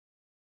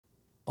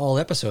All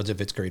episodes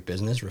of It's Great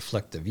Business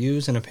reflect the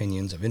views and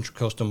opinions of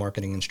Intracoastal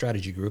Marketing and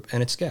Strategy Group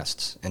and its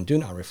guests, and do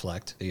not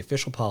reflect the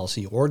official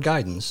policy or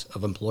guidance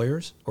of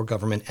employers or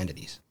government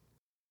entities.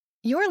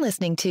 You're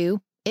listening to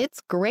It's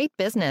Great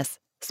Business,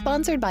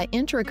 sponsored by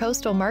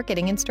Intracoastal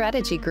Marketing and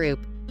Strategy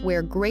Group,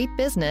 where great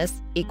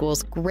business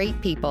equals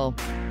great people.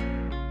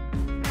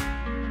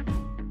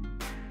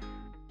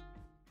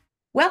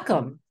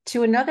 Welcome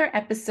to another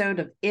episode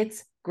of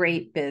It's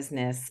Great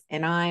Business,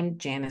 and I'm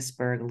Janice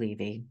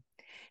Berg-Levy.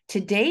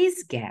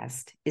 Today's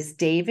guest is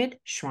David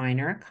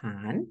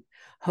Shriner-Cahn,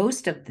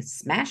 host of the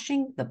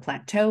Smashing the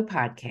Plateau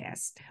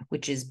podcast,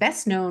 which is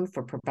best known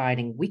for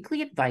providing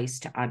weekly advice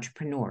to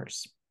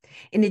entrepreneurs.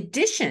 In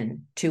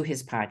addition to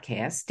his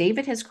podcast,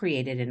 David has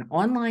created an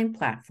online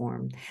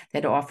platform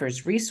that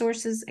offers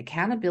resources,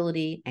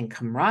 accountability, and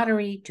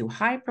camaraderie to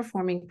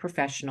high-performing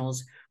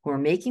professionals who are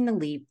making the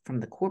leap from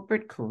the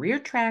corporate career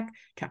track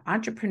to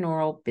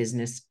entrepreneurial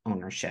business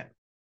ownership.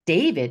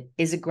 David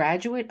is a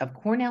graduate of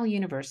Cornell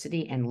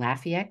University and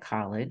Lafayette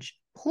College,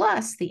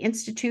 plus the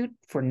Institute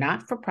for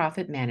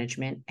Not-for-Profit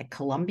Management at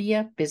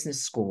Columbia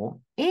Business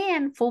School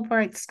and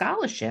Fulbright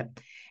Scholarship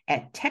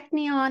at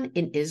Technion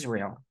in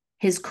Israel.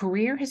 His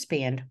career has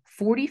spanned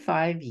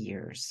 45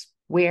 years,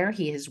 where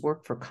he has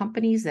worked for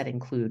companies that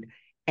include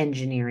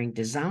engineering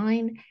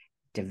design,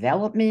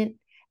 development,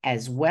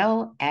 as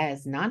well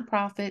as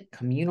nonprofit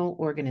communal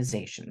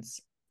organizations.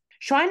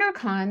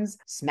 Shriner-Cahn's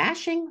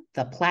Smashing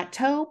the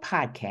Plateau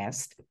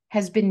podcast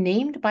has been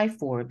named by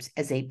Forbes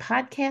as a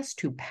podcast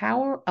to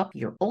power up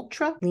your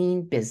ultra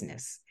lean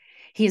business.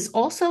 He has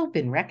also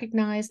been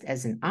recognized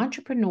as an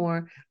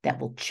entrepreneur that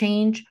will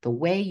change the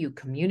way you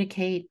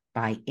communicate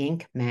by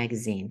Inc.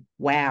 magazine.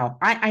 Wow,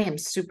 I am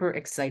super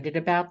excited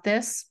about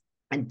this.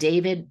 And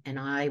David and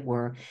I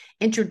were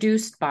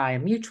introduced by a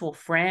mutual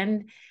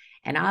friend,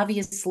 and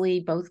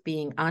obviously both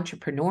being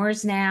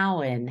entrepreneurs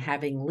now and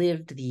having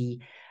lived the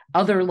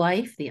other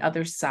life, the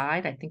other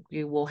side, I think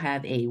we will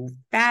have a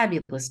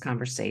fabulous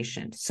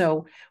conversation.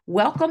 So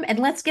welcome, and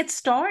let's get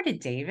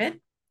started,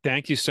 David.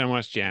 Thank you so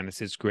much,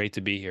 Janice. It's great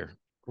to be here.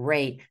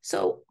 Great.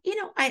 So,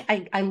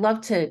 I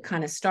love to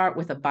kind of start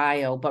with a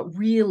bio, but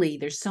really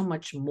there's so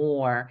much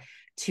more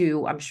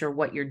to, I'm sure,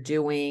 what you're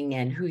doing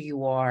and who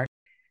you are.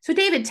 So,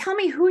 David, tell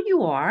me who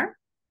you are,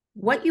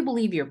 what you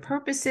believe your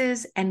purpose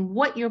is, and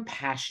what you're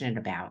passionate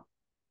about.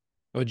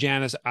 Well,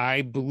 Janice,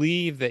 I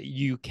believe that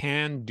you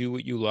can do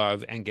what you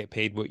love and get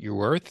paid what you're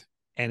worth.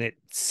 And it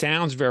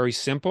sounds very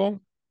simple,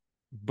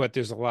 but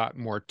there's a lot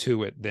more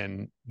to it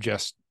than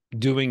just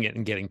doing it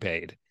and getting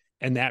paid.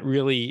 And that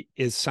really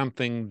is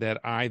something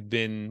that I've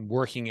been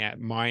working at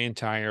my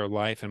entire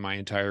life and my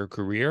entire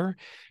career.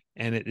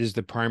 And it is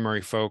the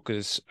primary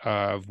focus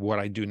of what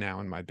I do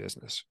now in my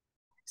business.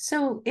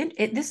 So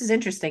this is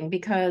interesting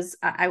because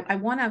I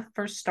want to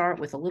first start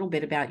with a little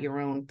bit about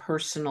your own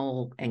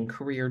personal and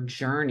career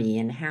journey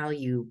and how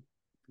you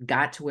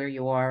got to where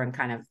you are and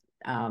kind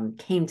of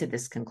came to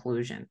this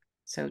conclusion.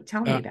 So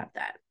tell me about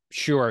that.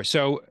 Sure.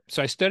 So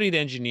I studied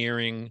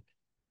engineering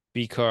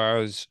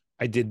because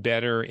I did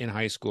better in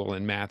high school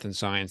in math and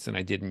science than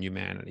I did in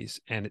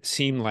humanities. And it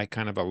seemed like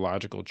kind of a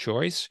logical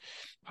choice.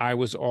 I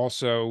was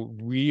also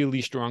really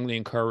strongly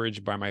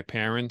encouraged by my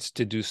parents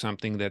to do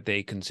something that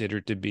they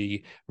considered to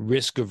be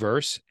risk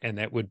averse and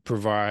that would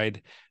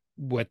provide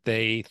what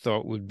they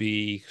thought would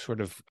be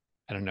sort of,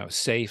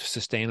 safe,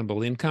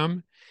 sustainable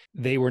income.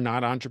 They were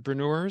not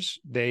entrepreneurs.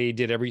 They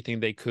did everything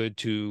they could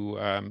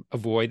to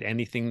avoid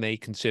anything they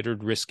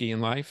considered risky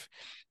in life.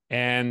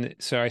 And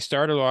so I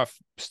started off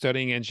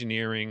studying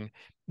engineering,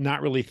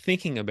 not really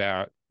thinking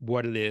about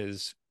what it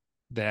is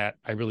that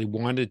I really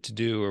wanted to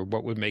do or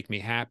what would make me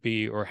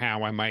happy or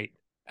how I might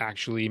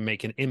actually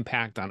make an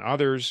impact on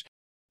others.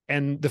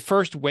 And the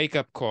first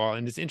wake-up call,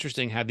 and it's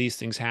interesting how these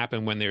things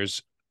happen when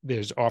there's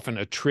often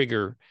a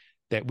trigger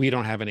that we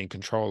don't have any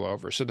control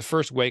over. So the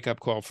first wake-up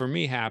call for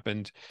me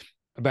happened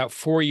about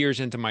 4 years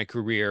into my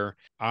career.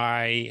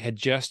 I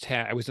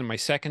was in my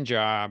second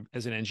job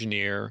as an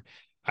engineer.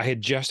 I had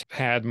just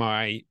had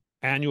my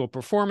annual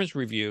performance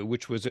review,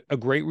 which was a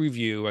great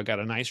review. I got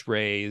a nice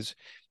raise.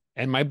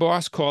 And my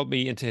boss called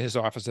me into his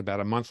office about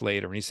a month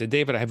later, and he said,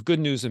 David, I have good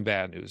news and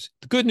bad news.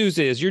 The good news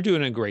is you're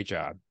doing a great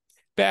job.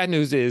 Bad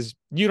news is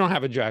you don't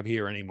have a job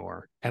here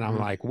anymore. And I'm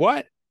like,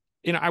 what?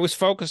 I was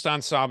focused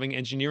on solving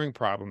engineering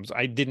problems.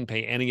 I didn't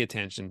pay any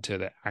attention to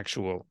the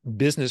actual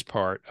business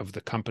part of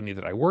the company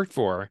that I worked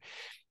for.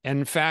 And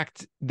in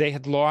fact, they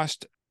had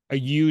lost a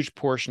huge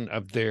portion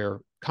of their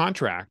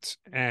contracts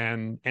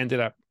and ended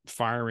up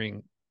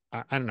firing,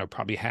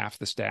 probably half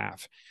the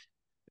staff.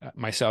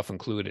 Myself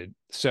included.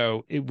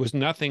 So it was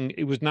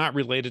not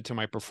related to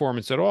my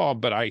performance at all,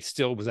 but I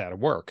still was out of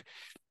work.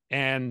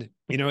 And,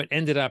 it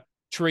ended up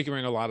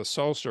triggering a lot of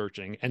soul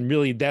searching. And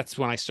really, that's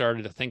when I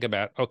started to think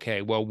about,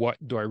 okay, well, what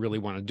do I really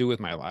want to do with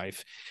my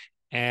life?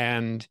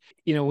 And,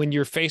 when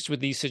you're faced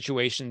with these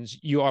situations,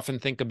 you often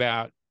think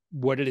about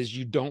what it is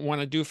you don't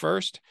want to do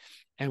first.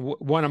 And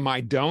one of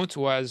my don'ts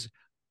was,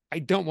 I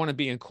don't want to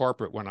be in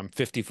corporate when I'm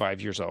 55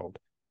 years old.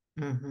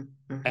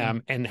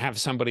 And have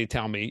somebody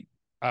tell me,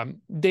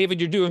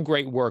 David, you're doing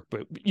great work,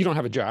 but you don't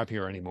have a job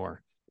here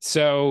anymore.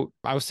 So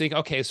I was thinking,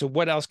 okay, so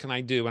what else can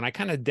I do? And I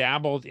kind of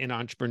dabbled in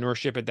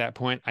entrepreneurship at that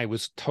point. I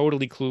was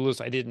totally clueless.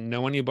 I didn't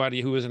know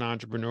anybody who was an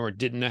entrepreneur,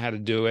 didn't know how to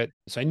do it.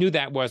 So I knew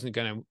I wasn't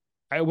going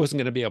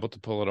to be able to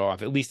pull it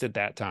off, at least at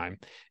that time.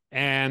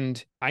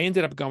 And I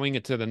ended up going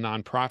into the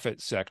nonprofit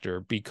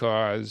sector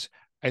because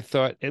I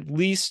thought at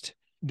least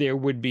there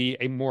would be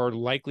a more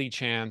likely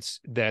chance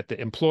that the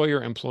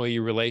employer-employee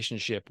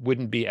relationship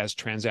wouldn't be as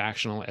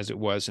transactional as it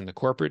was in the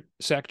corporate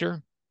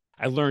sector.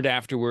 I learned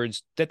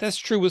afterwards that that's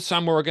true with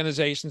some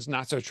organizations,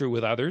 not so true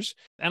with others.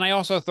 And I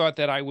also thought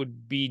that I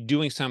would be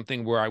doing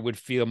something where I would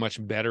feel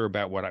much better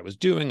about what I was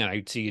doing and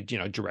I'd see,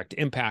 direct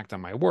impact on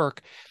my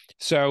work.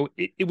 So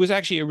it was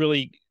actually a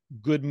really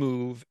good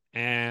move.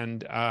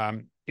 And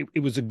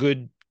it was a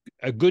good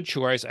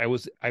choice. I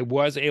was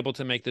able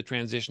to make the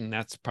transition.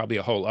 That's probably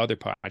a whole other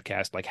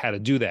podcast, like how to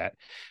do that.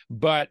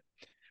 But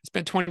I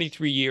spent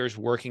 23 years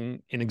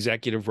working in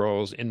executive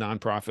roles in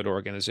nonprofit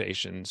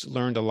organizations,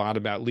 learned a lot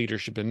about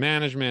leadership and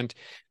management.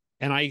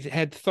 And I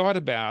had thought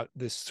about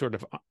this sort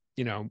of,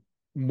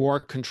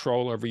 more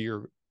control over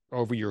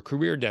your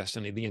career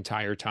destiny the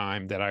entire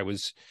time that I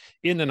was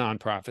in the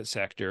nonprofit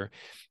sector.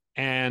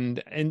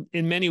 And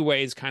in many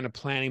ways, kind of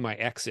planning my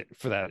exit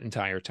for that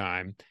entire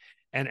time.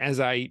 And as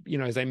I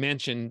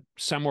mentioned,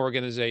 some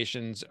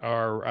organizations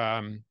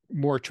are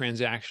more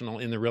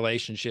transactional in the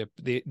relationship,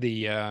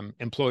 the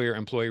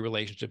employer-employee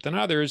relationship than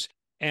others.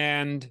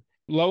 And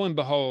lo and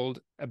behold,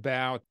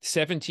 about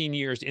 17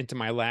 years into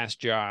my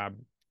last job,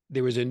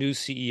 there was a new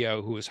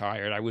CEO who was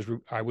hired.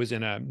 I was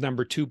in a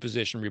number 2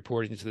 position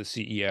reporting to the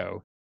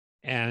CEO.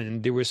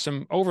 And there was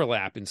some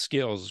overlap in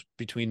skills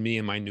between me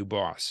and my new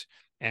boss.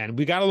 And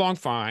we got along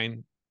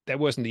fine. That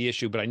wasn't the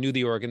issue, but I knew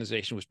the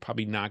organization was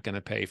probably not going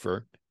to pay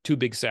for 2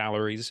 big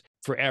salaries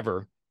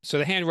forever. So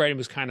the handwriting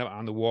was kind of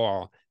on the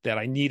wall that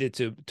I needed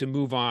to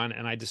move on.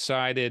 And I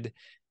decided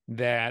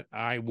that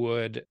I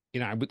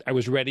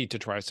was ready to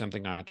try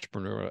something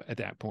entrepreneurial at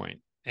that point.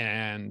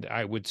 And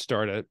I would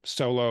start a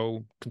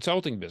solo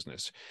consulting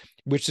business,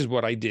 which is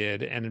what I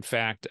did. And in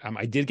fact,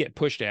 I did get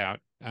pushed out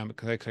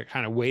because I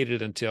kind of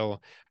waited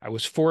until I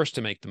was forced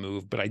to make the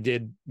move. But I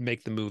did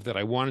make the move that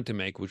I wanted to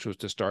make, which was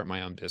to start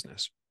my own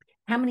business.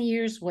 How many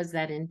years was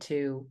that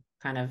into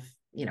kind of,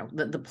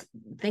 the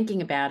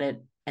thinking about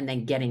it and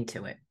then getting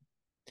to it,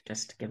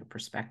 just to give a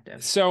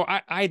perspective? So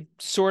I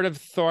sort of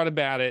thought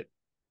about it,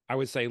 I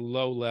would say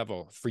low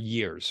level for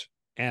years.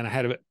 And I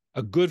had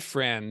a good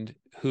friend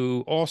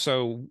who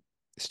also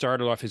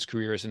started off his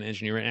career as an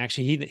engineer. And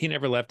actually, he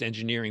never left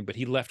engineering, but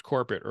he left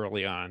corporate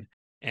early on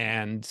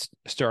and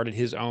started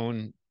his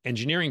own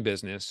engineering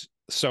business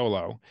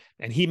solo.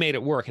 And he made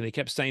it work. And he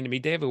kept saying to me,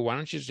 David, why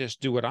don't you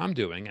just do what I'm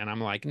doing? And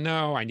I'm like,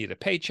 no, I need a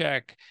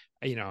paycheck.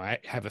 I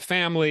have a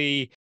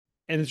family.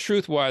 And the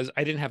truth was,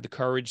 I didn't have the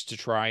courage to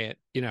try it.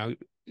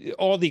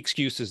 All the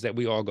excuses that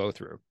we all go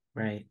through.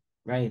 Right.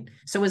 Right.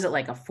 So was it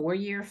like a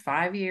 4-year,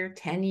 5-year,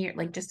 10-year,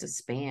 like just a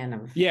span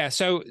of? Yeah.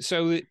 So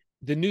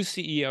the new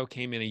CEO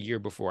came in a year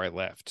before I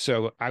left.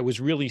 So I was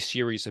really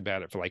serious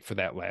about it for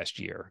that last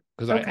year.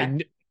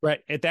 Because right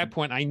at that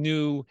point, I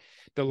knew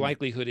the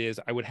likelihood is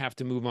I would have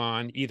to move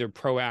on either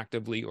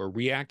proactively or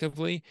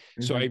reactively.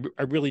 Mm-hmm. So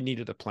I really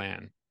needed a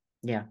plan.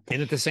 Yeah.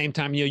 And at the same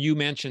time, you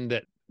mentioned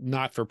that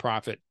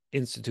not-for-profit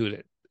institute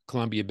at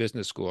Columbia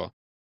Business School.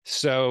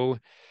 So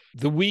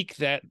the week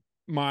that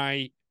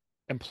my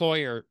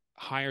employer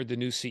hired the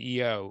new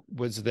CEO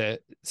was the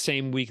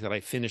same week that I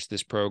finished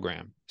this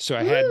program. So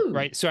I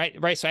had So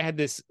I had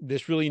this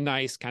really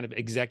nice kind of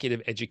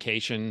executive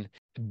education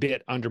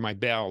bit under my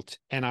belt,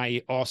 and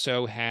I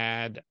also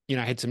had I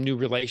had some new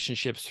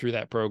relationships through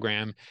that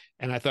program,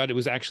 and I thought it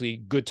was actually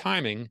good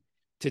timing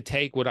to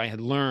take what I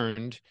had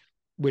learned,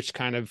 which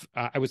kind of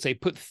I would say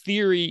put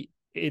theory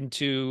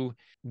into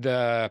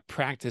the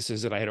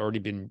practices that I had already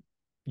been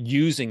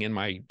using in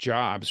my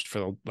jobs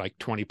for like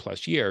 20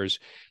 plus years.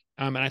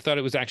 And I thought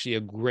it was actually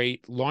a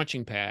great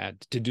launching pad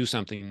to do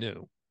something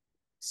new.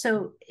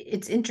 So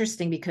it's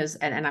interesting because,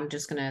 and I'm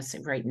just going to say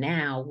right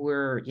now,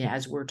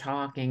 as we're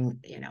talking,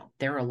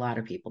 there are a lot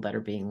of people that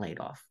are being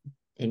laid off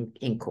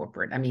in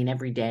corporate. I mean,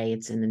 every day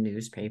it's in the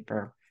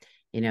newspaper,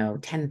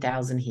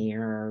 10,000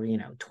 here, or,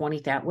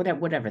 20,000,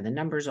 whatever the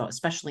numbers are,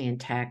 especially in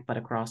tech, but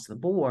across the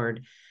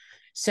board.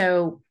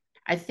 So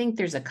I think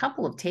there's a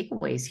couple of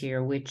takeaways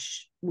here,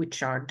 which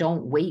are,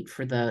 don't wait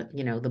for the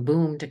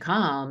boom to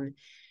come.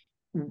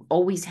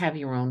 Always have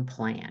your own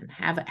plan.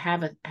 Have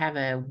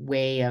a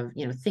way of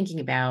thinking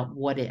about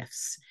what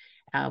ifs.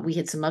 We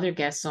had some other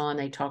guests on.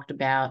 They talked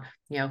about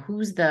who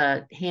are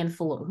the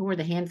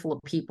handful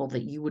of people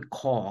that you would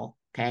call,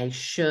 okay,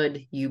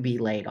 should you be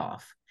laid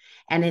off.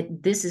 And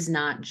this is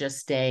not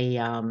just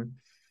a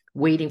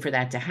waiting for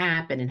that to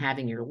happen and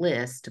having your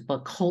list,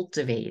 but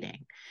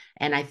cultivating.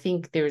 And I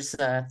think there's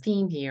a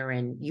theme here,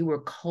 and you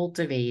were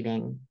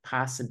cultivating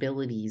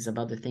possibilities of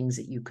other things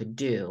that you could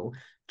do,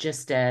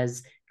 just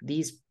as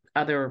these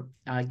other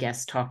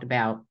guests talked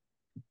about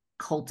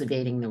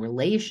cultivating the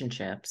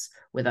relationships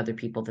with other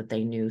people that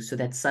they knew, so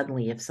that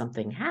suddenly if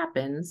something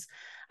happens,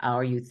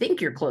 or you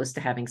think you're close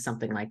to having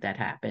something like that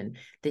happen,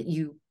 that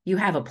you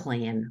have a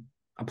plan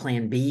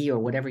B or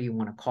whatever you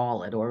want to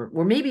call it, or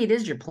maybe it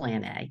is your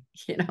plan A.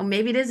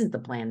 Maybe it isn't the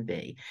plan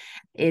B.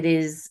 It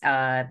is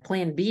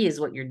plan B is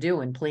what you're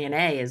doing. Plan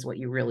A is what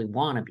you really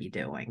want to be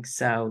doing.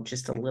 So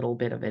just a little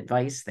bit of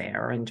advice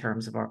there in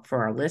terms of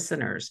for our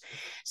listeners.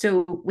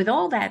 So with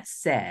all that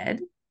said,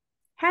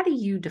 how do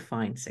you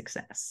define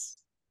success?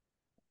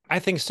 I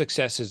think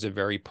success is a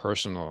very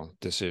personal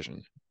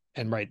decision.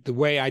 And right, the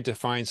way I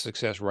define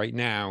success right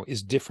now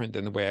is different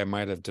than the way I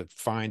might have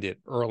defined it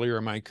earlier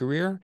in my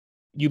career.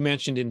 You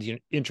mentioned in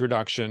the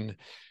introduction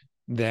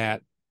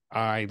that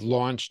I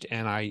launched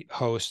and I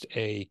host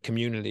a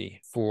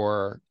community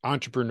for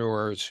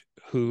entrepreneurs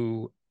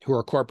who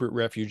are corporate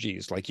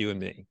refugees like you and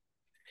me.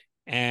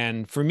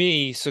 And for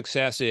me,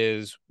 success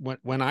is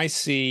when I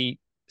see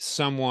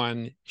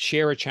someone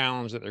share a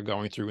challenge that they're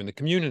going through in the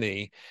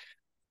community,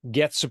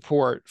 get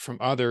support from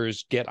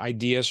others, get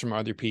ideas from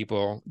other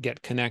people,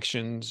 get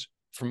connections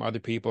from other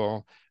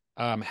people,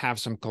 have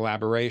some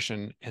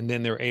collaboration, and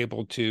then they're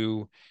able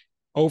to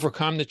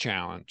overcome the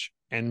challenge.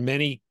 And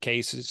many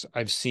cases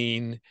I've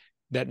seen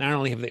that not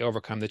only have they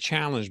overcome the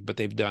challenge, but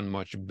they've done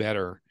much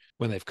better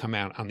when they've come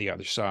out on the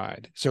other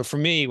side. So for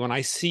me, when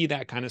I see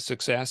that kind of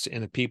success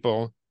in the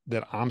people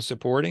that I'm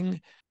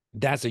supporting,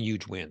 that's a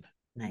huge win.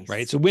 Nice.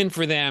 Right? It's a win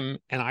for them.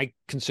 And I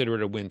consider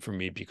it a win for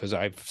me because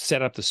I've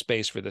set up the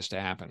space for this to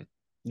happen.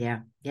 Yeah.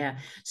 Yeah.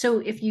 So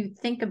if you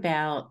think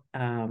about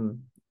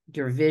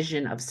your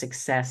vision of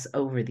success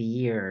over the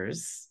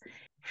years,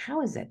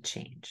 how has that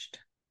changed?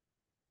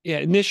 Yeah,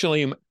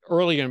 initially,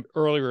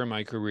 earlier in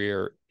my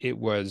career, it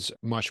was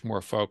much more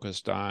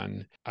focused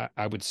on,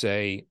 I would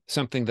say,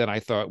 something that I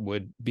thought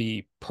would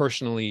be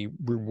personally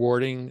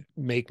rewarding,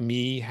 make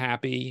me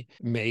happy,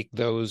 make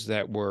those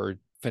that were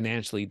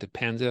financially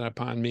dependent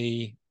upon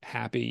me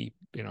happy,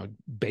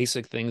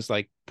 basic things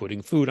like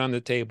putting food on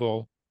the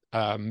table,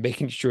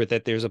 making sure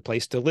that there's a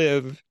place to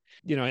live.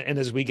 And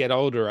as we get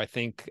older, I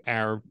think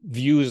our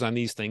views on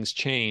these things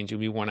change,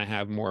 and we want to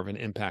have more of an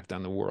impact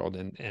on the world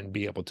and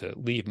be able to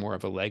leave more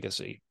of a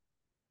legacy.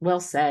 Well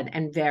said,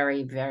 and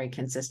very, very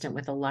consistent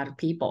with a lot of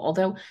people.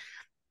 Although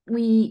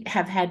we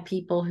have had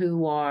people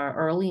who are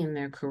early in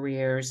their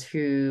careers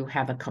who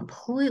have a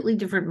completely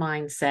different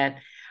mindset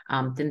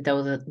than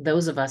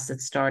those of us that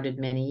started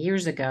many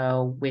years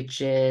ago,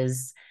 which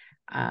is,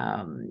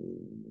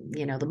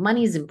 the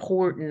money is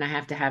important. I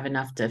have to have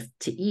enough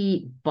to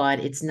eat, but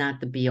it's not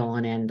the be all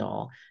and end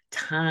all.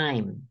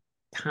 Time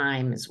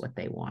is what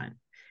they want,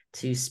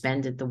 to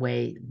spend it the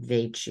way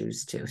they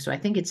choose to. So I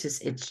think it's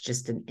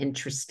just an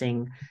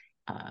interesting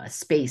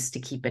space to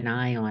keep an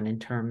eye on in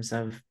terms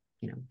of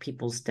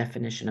people's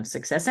definition of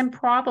success, and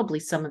probably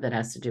some of it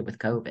has to do with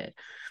COVID,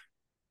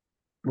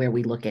 where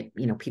we look at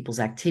people's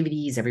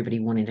activities, everybody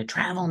wanting to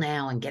travel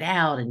now and get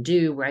out and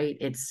do right.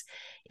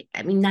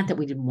 Not that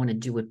we didn't want to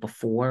do it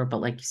before,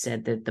 but like you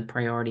said, the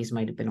priorities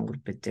might have been a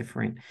little bit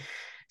different.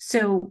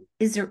 So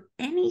is there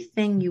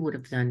anything you would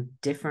have done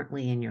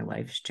differently in your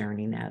life's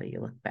journey now that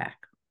you look back?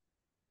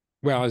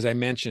 Well, as I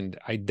mentioned,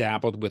 I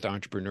dabbled with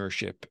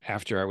entrepreneurship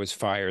after I was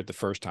fired the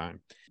first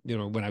time,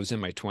 when I was in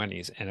my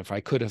 20s. And if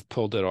I could have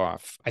pulled it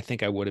off, I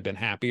think I would have been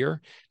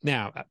happier.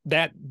 Now,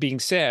 that being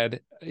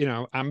said,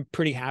 I'm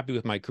pretty happy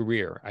with my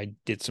career. I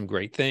did some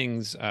great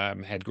things,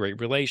 had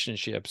great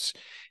relationships,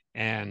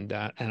 and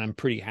I'm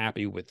pretty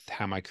happy with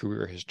how my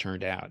career has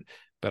turned out.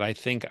 But I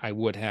think I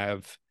would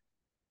have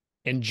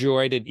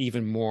enjoyed it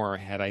even more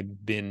had I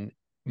been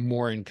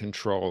more in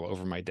control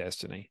over my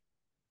destiny.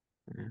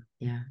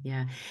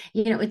 Yeah.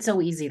 It's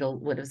so easy to,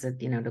 what is it,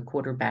 to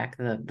quarterback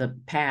the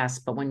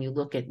past. But when you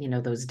look at,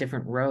 those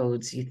different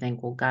roads, you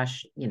think, well,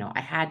 gosh, I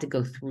had to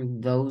go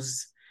through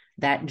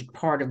that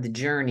part of the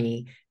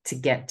journey to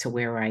get to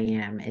where I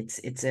am.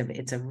 It's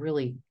a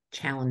really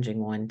challenging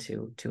one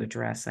to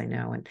address, I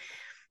know. And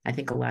I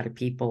think a lot of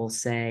people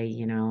say,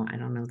 I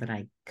don't know that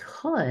I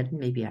could,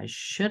 maybe I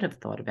should have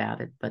thought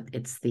about it, but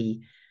it's the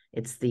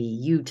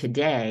you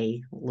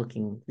today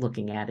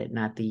looking at it,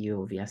 not the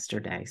you of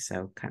yesterday.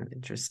 So kind of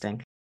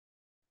interesting.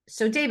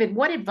 So David,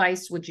 what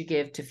advice would you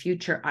give to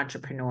future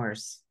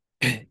entrepreneurs?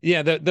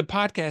 Yeah, the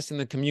podcast and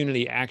the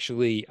community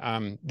actually,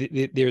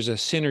 there's a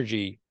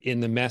synergy in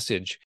the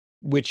message,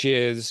 which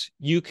is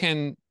you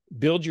can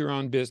build your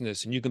own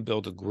business and you can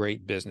build a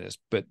great business,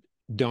 but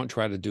don't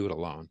try to do it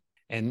alone.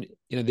 And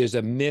there's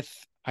a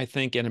myth, I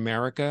think, in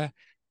America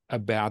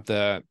about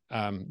the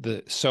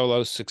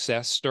solo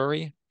success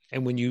story.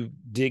 And when you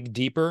dig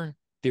deeper,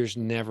 there's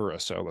never a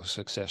solo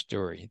success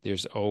story.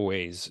 There's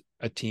always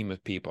a team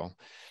of people.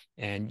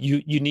 And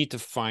you need to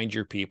find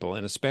your people.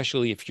 And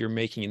especially if you're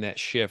making that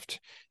shift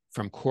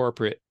from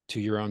corporate to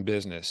your own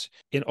business,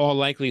 in all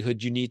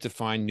likelihood, you need to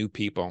find new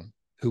people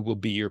who will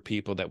be your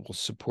people that will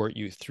support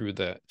you through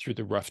the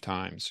rough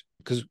times.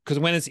 Because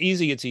when it's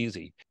easy, it's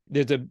easy.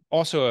 There's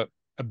also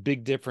a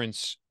big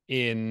difference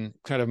in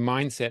kind of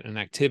mindset and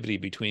activity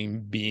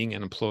between being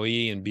an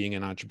employee and being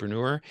an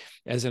entrepreneur.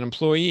 As an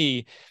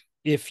employee,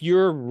 if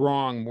you're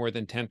wrong more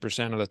than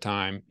 10% of the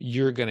time,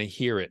 you're going to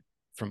hear it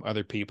from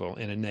other people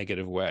in a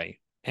negative way.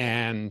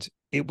 and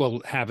it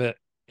will have an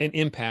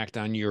impact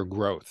on your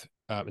growth,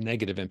 a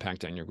negative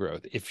impact on your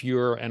growth. If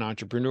you're an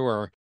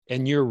entrepreneur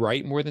and you're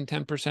right more than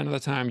 10% of the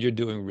time, you're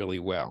doing really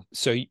well.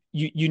 So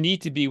you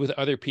need to be with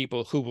other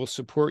people who will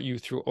support you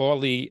through all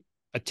the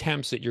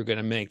attempts that you're going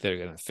to make that are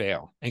going to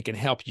fail, and can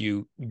help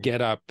you get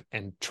up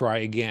and try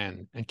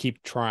again and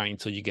keep trying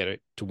until you get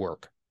it to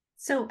work.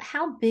 So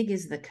how big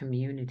is the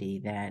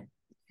community that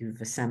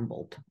you've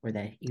assembled or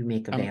that you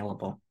make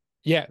available?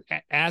 Yeah,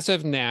 as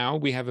of now,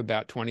 we have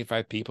about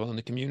 25 people in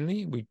the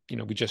community. We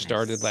just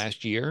started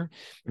last year.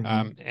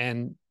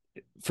 And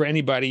for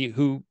anybody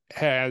who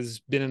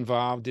has been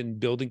involved in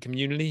building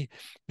community,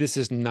 this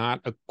is not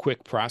a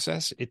quick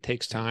process. It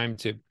takes time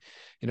to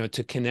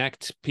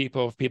connect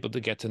people to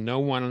get to know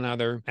one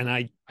another. And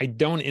I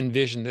don't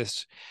envision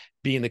this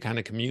being the kind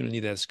of community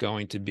that's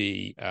going to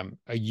be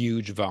a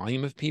huge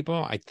volume of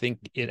people. I think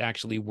it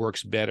actually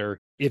works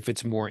better if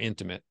it's more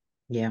intimate.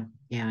 Yeah,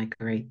 I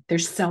agree.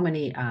 There's so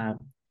many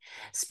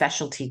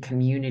specialty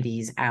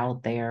communities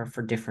out there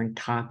for different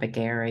topic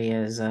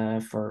areas.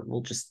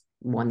 Just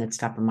one that's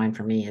top of mind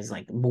for me is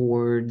like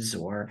boards,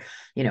 or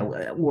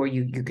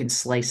you can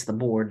slice the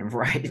board in a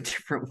variety of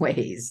different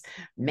ways: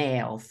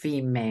 male,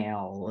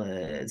 female,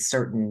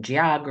 certain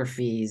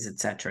geographies, et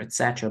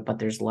cetera. But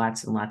there's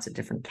lots and lots of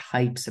different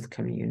types of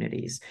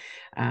communities.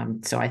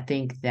 So I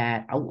think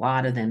that a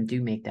lot of them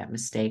do make that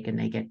mistake and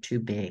they get too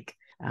big.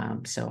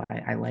 So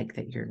I like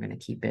that you're going to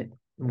keep it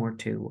more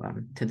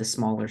to the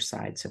smaller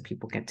side so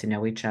people get to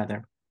know each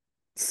other.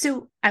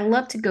 So I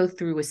love to go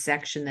through a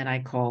section that I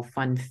call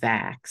fun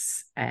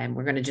facts, and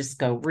we're going to just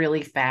go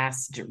really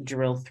fast,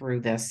 drill through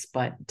this.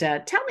 But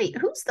tell me,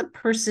 who's the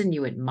person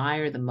you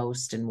admire the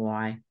most and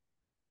why?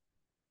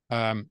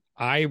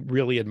 I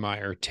really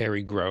admire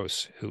Terry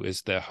Gross, who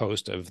is the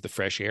host of the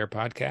Fresh Air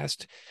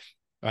podcast.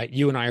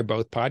 You and I are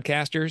both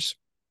podcasters.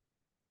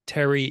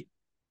 Terry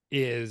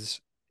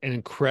is an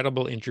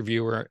incredible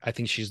interviewer. I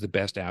think she's the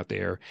best out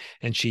there.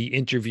 And she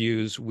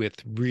interviews with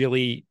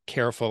really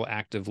careful,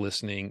 active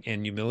listening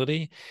and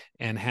humility,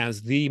 and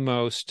has the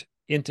most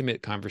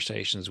intimate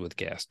conversations with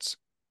guests.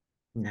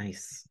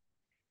 Nice.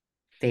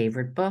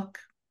 Favorite book?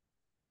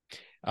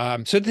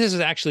 So this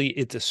is actually,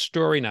 it's a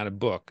story, not a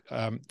book.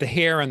 The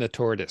Hare and the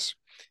Tortoise,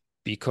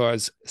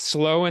 because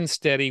slow and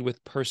steady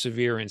with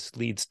perseverance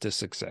leads to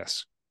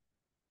success.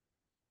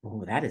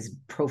 Oh, that is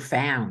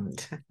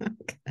profound.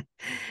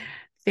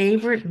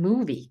 Favorite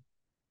movie?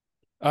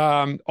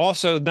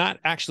 Also not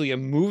actually a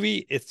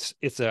movie. It's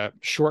a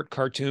short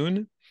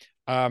cartoon,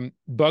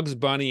 Bugs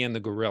Bunny and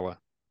the Gorilla.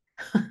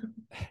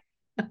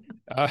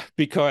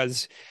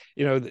 Because,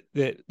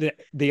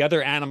 the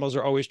other animals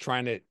are always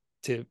trying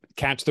to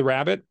catch the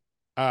rabbit.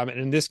 And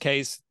in this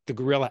case, the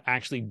gorilla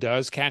actually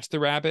does catch the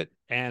rabbit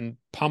and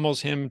pummels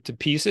him to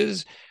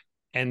pieces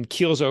and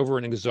keels over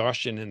in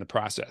exhaustion in the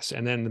process.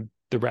 And then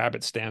the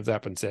rabbit stands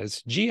up and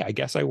says, "Gee, I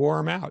guess I wore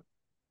him out."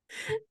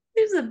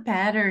 There's a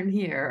pattern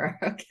here.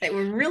 Okay,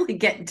 we're really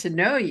getting to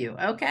know you.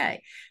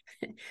 Okay.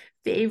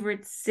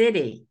 Favorite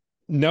city?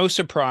 No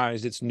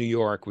surprise, it's New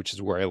York, which is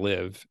where I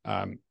live,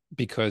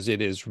 because it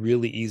is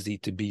really easy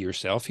to be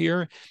yourself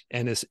here.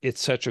 And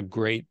it's such a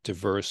great,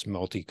 diverse,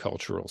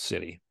 multicultural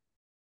city.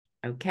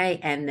 Okay,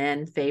 and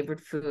then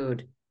favorite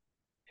food?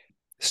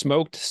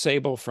 Smoked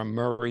sable from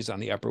Murray's on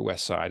the Upper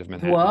West Side of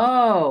Manhattan.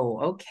 Whoa,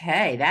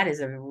 okay. That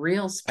is a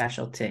real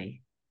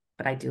specialty,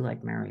 but I do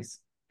like Murray's.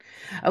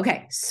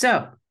 Okay,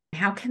 so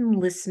how can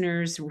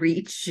listeners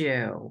reach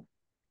you?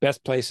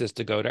 Best place is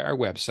to go to our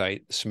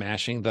website,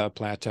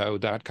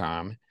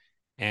 smashingtheplateau.com.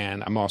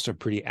 And I'm also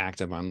pretty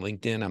active on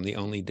LinkedIn. I'm the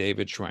only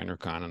David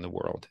Shriner-Cahn in the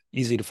world.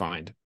 Easy to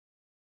find.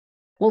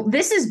 Well,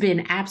 this has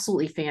been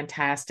absolutely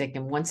fantastic.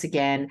 And once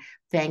again,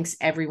 thanks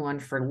everyone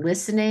for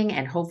listening.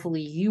 And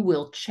hopefully you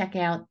will check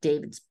out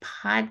David's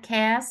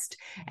podcast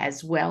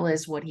as well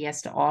as what he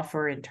has to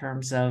offer in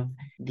terms of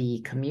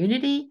the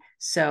community.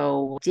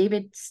 So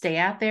David, stay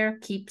out there,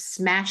 keep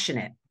smashing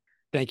it.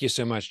 Thank you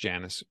so much,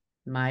 Janice.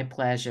 My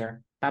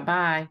pleasure.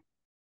 Bye-bye.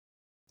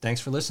 Thanks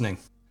for listening.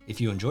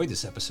 If you enjoyed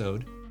this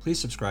episode, please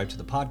subscribe to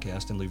the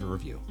podcast and leave a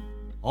review.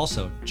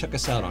 Also, check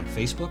us out on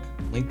Facebook,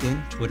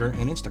 LinkedIn, Twitter,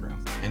 and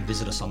Instagram, and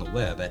visit us on the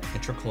web at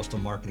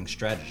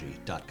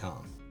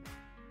intracoastalmarketingstrategy.com.